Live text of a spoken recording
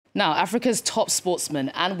Now, Africa's top sportsmen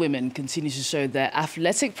and women continue to show their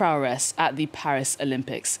athletic prowess at the Paris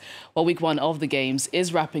Olympics. While week one of the Games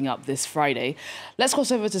is wrapping up this Friday, let's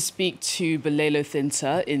cross over to speak to Mbuelo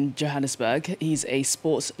Thinta in Johannesburg. He's a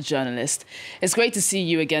sports journalist. It's great to see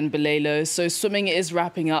you again, Mbuelo. So swimming is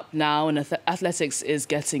wrapping up now and athletics is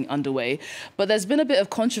getting underway. But there's been a bit of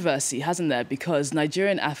controversy, hasn't there? Because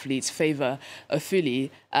Nigerian athletes Favour Ofili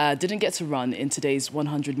didn't get to run in today's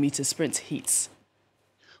 100-metre sprint heats.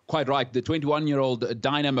 Quite right. The 21-year-old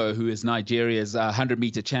Dynamo, who is Nigeria's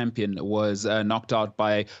 100-meter champion, was knocked out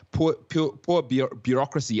by poor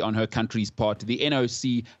bureaucracy on her country's part. The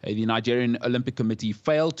NOC, the Nigerian Olympic Committee,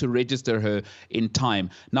 failed to register her in time.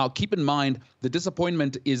 Now, keep in mind, the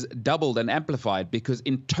disappointment is doubled and amplified because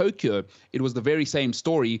in Tokyo, it was the very same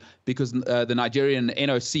story because the Nigerian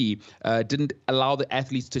NOC didn't allow the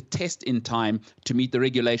athletes to test in time to meet the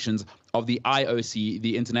regulations of the IOC,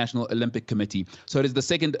 the International Olympic Committee. So it is the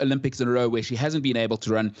second Olympics in a row where she hasn't been able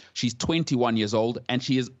to run. She's 21 years old, and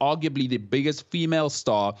she is arguably the biggest female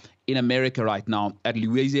star in America right now at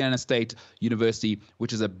Louisiana State University,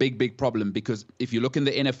 which is a big problem because if you look in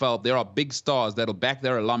the NFL, there are big stars that'll back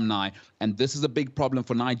their alumni, and this is a big problem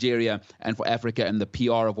for Nigeria and for Africa and the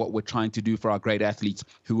PR of what we're trying to do for our great athletes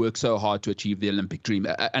who work so hard to achieve the Olympic dream.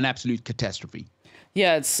 An absolute catastrophe.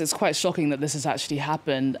 Yeah, it's quite shocking that this has actually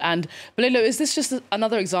happened. And Mbuelo, is this just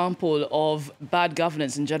another example of bad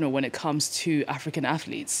governance in general when it comes to African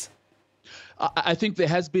athletes? I think there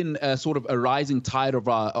has been a sort of a rising tide of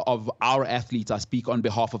our athletes. I speak on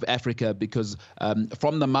behalf of Africa because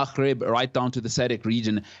from the Maghreb right down to the SADC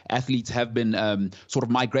region, athletes have been sort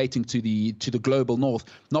of migrating to the global north,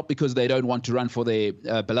 not because they don't want to run for their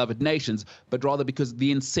beloved nations, but rather because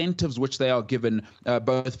the incentives which they are given,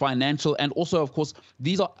 both financial and also, of course,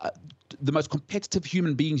 these are the most competitive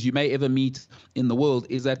human beings you may ever meet in the world,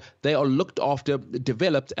 is that they are looked after,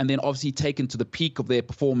 developed, and then obviously taken to the peak of their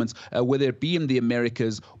performance, whether it be in the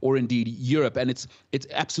Americas or indeed Europe. And it's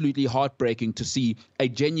absolutely heartbreaking to see a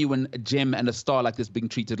genuine gem and a star like this being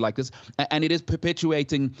treated like this. And it is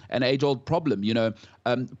perpetuating an age-old problem. You know,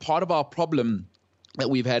 part of our problem that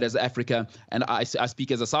we've had as Africa, and I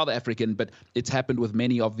speak as a South African, but it's happened with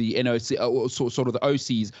many of the NOC, or sort of the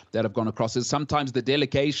OCs that have gone across, is sometimes the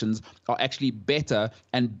delegations are actually better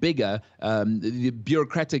and bigger. The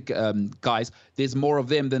bureaucratic guys, there's more of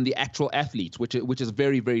them than the actual athletes, which is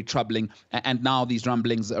very troubling. And now these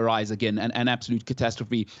rumblings arise again, an absolute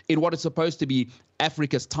catastrophe in what is supposed to be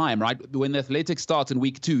Africa's time, right? When the athletics starts in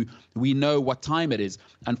week 2, we know what time it is.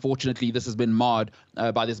 Unfortunately, this has been marred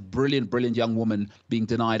by this brilliant young woman being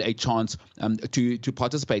denied a chance to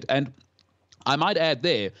participate. And I might add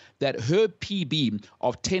there that her PB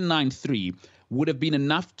of 10.93 would have been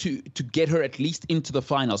enough to get her at least into the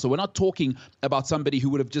final. So we're not talking about somebody who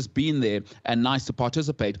would have just been there and nice to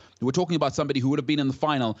participate. We're talking about somebody who would have been in the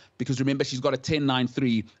final because remember, she's got a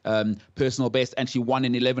 10.93 personal best, and she won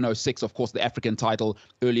in 11.06, of course, the African title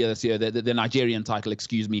earlier this year, the Nigerian title,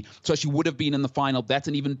 excuse me. So she would have been in the final. That's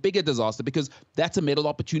an even bigger disaster because that's a medal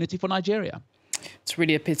opportunity for Nigeria. It's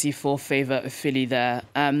really a pity for Favour Ofili there.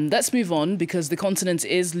 Let's move on because the continent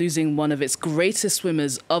is losing one of its greatest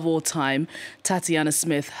swimmers of all time. Tatiana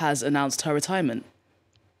Smith has announced her retirement.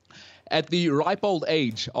 At the ripe old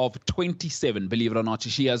age of 27, believe it or not,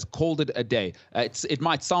 she has called it a day. It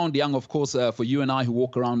might sound young, of course, for you and I who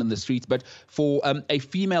walk around in the streets, but for a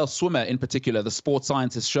female swimmer in particular, the sports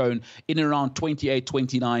science has shown in around 28,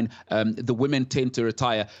 29, the women tend to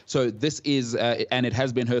retire. So this is, and it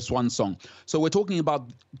has been her swan song. So we're talking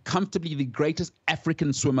about comfortably the greatest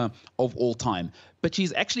African swimmer of all time. But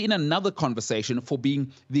she's actually in another conversation for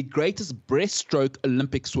being the greatest breaststroke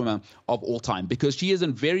Olympic swimmer of all time, because she is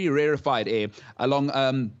in very rarefied air along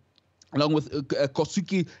with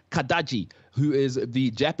Kosuke Kadaji, who is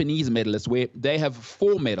the Japanese medalist, where they have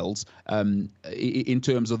 4 medals in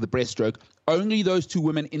terms of the breaststroke. Only those 2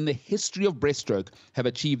 women in the history of breaststroke have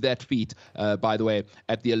achieved that feat, by the way,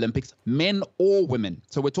 at the Olympics, men or women.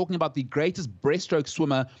 So we're talking about the greatest breaststroke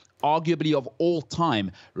swimmer arguably of all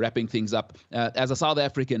time, wrapping things up. As a South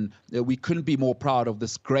African, we couldn't be more proud of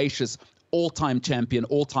this gracious all-time champion,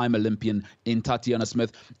 all-time Olympian in Tatiana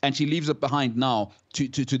Smith. And she leaves it behind now to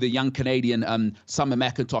the young Canadian Summer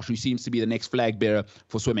McIntosh, who seems to be the next flag bearer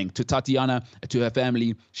for swimming. To Tatiana, to her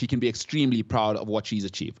family, she can be extremely proud of what she's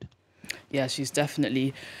achieved. Yeah,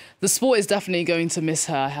 the sport is definitely going to miss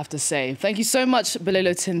her, I have to say. Thank you so much,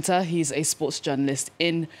 Mbuelo Thinta. He's a sports journalist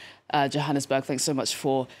in Johannesburg. Thanks so much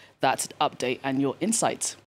for that update and your insight.